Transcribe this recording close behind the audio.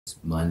It's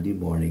Monday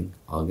morning,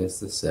 August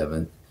the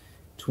 7th,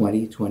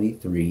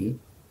 2023,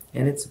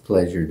 and it's a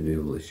pleasure to be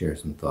able to share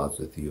some thoughts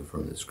with you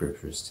from the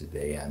scriptures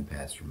today. I'm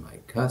Pastor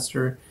Mike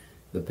Custer,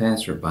 the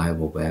pastor at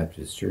Bible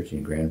Baptist Church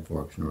in Grand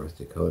Forks, North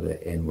Dakota,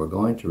 and we're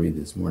going to read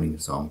this morning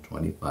Psalm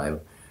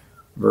 25,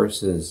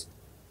 verses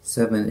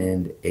 7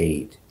 and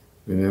 8.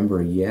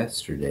 Remember,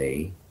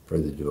 yesterday for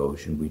the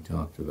devotion we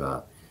talked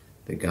about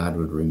that God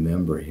would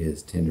remember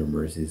his tender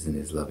mercies and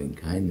his loving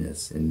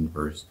kindness. In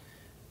verse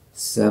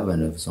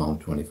 7 of Psalm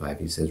 25,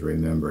 he says,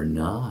 remember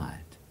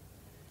not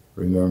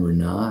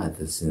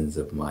the sins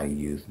of my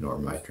youth, nor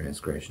my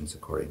transgressions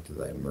according to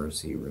thy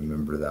mercy.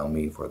 Remember thou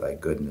me for thy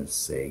goodness'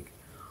 sake.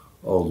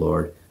 O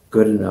Lord,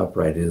 good and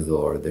upright is the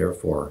Lord,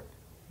 therefore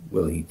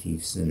will he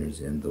teach sinners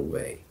in the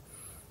way.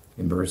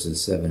 In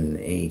verses 7 and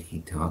 8,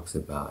 he talks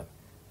about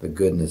the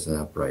goodness and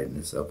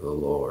uprightness of the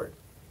Lord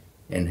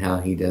and how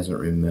he doesn't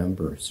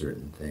remember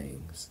certain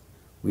things.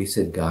 We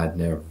said God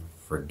never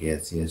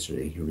forgets.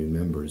 Yesterday, he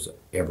remembers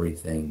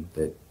everything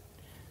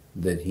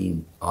that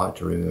he ought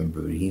to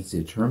remember, but he's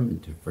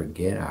determined to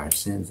forget our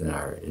sins and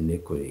our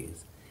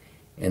iniquities.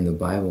 And the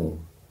Bible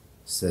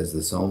says,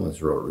 the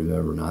psalmist wrote,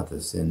 remember not the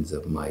sins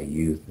of my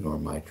youth, nor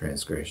my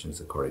transgressions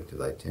according to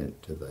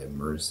thy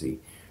mercy.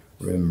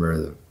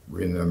 Remember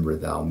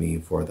thou me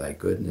for thy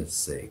goodness'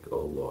 sake,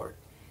 O Lord.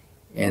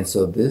 And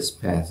so this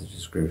passage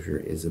of Scripture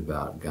is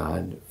about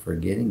God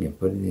forgetting and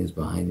putting things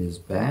behind his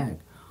back.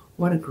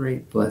 What a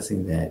great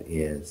blessing that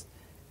is.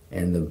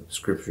 And the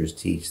Scriptures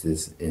teach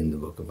this in the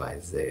book of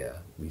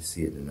Isaiah. We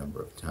see it a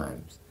number of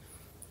times.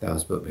 Thou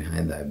hast put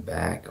behind thy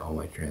back all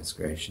my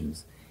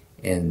transgressions,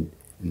 and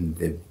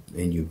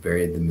you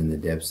buried them in the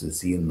depths of the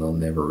sea, and they'll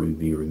never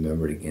be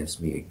remembered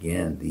against me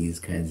again. These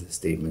kinds of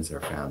statements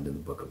are found in the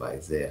book of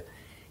Isaiah.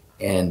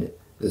 And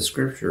the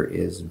Scripture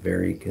is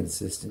very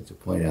consistent to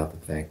point out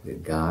the fact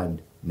that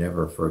God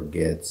never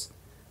forgets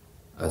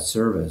a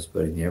service,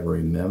 but he never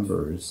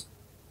remembers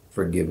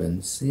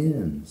forgiven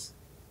sins.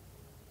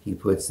 He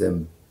puts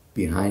them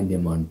behind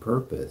him on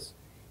purpose,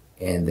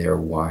 and they're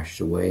washed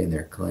away and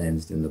they're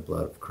cleansed in the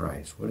blood of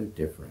Christ. What a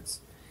difference.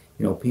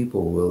 You know,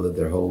 people will live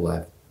their whole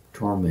life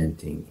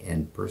tormenting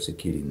and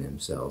persecuting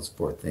themselves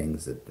for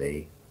things that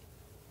they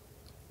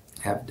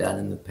have done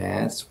in the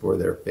past, for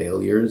their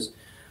failures,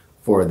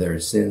 for their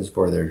sins,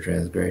 for their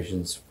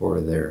transgressions, for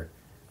their,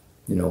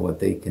 what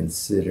they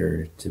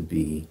consider to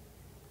be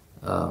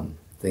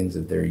things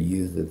of their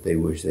youth that they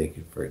wish they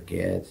could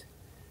forget,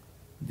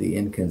 the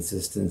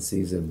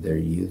inconsistencies of their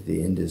youth,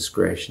 the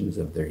indiscretions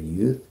of their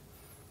youth.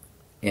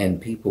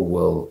 And people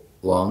will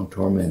long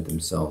torment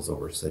themselves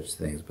over such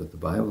things. But the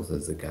Bible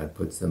says that God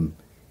puts them,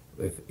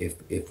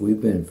 if we've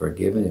been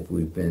forgiven, if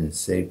we've been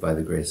saved by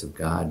the grace of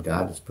God,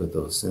 God has put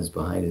those sins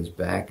behind his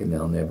back and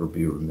they'll never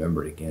be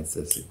remembered against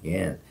us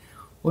again.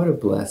 What a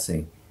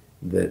blessing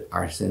that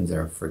our sins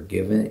are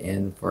forgiven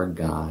and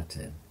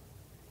forgotten.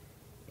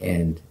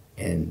 And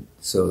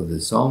so the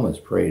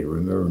psalmist prayed,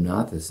 remember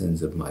not the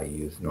sins of my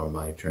youth, nor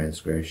my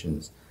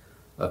transgressions.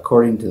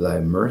 According to thy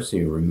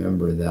mercy,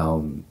 remember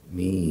thou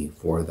me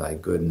for thy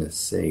goodness'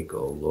 sake,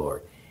 O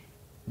Lord.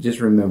 Just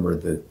remember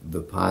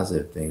the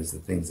positive things, the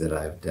things that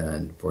I've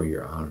done for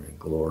your honor and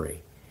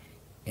glory.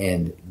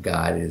 And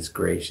God is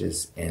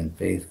gracious and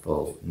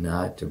faithful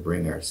not to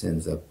bring our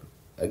sins up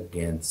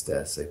against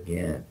us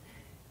again.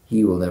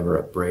 He will never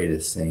upbraid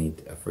a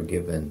saint, a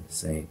forgiven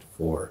saint,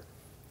 for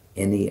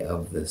any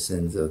of the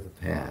sins of the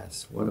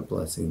past. What a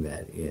blessing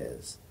that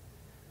is.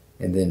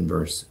 And then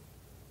verse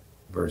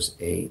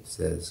 8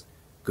 says,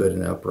 good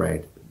and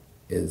upright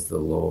is the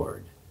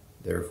Lord,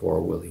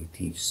 therefore will he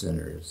teach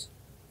sinners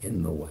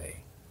in the way.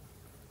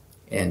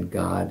 And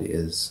God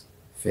is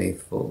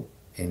faithful,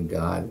 and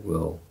God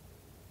will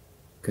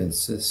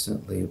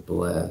consistently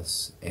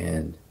bless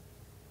and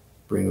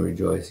bring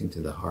rejoicing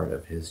to the heart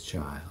of his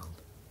child.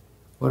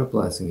 What a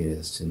blessing it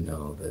is to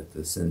know that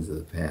the sins of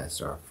the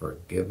past are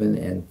forgiven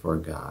and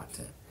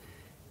forgotten.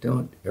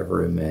 Don't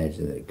ever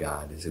imagine that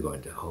God is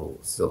going to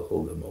still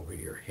hold them over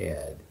your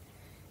head.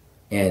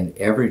 And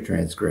every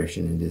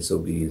transgression and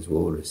disobedience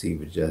will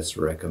receive a just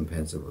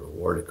recompense of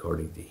reward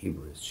according to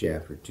Hebrews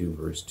chapter 2,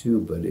 verse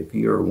 2. But if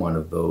you are one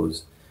of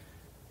those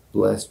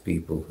blessed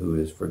people who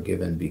is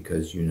forgiven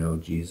because you know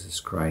Jesus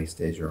Christ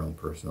as your own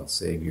personal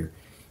Savior,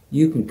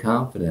 you can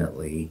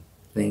confidently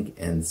think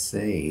and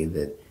say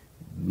that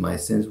my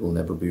sins will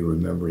never be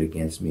remembered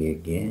against me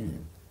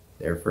again.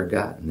 They're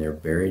forgotten. They're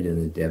buried in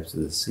the depths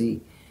of the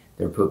sea.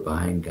 They're put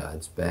behind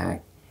God's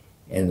back.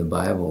 And the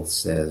Bible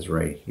says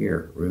right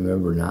here,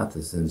 remember not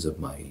the sins of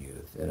my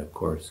youth. And of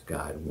course,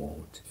 God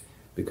won't,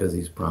 because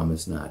he's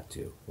promised not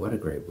to. What a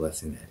great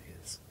blessing that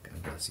is.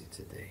 God bless you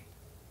today.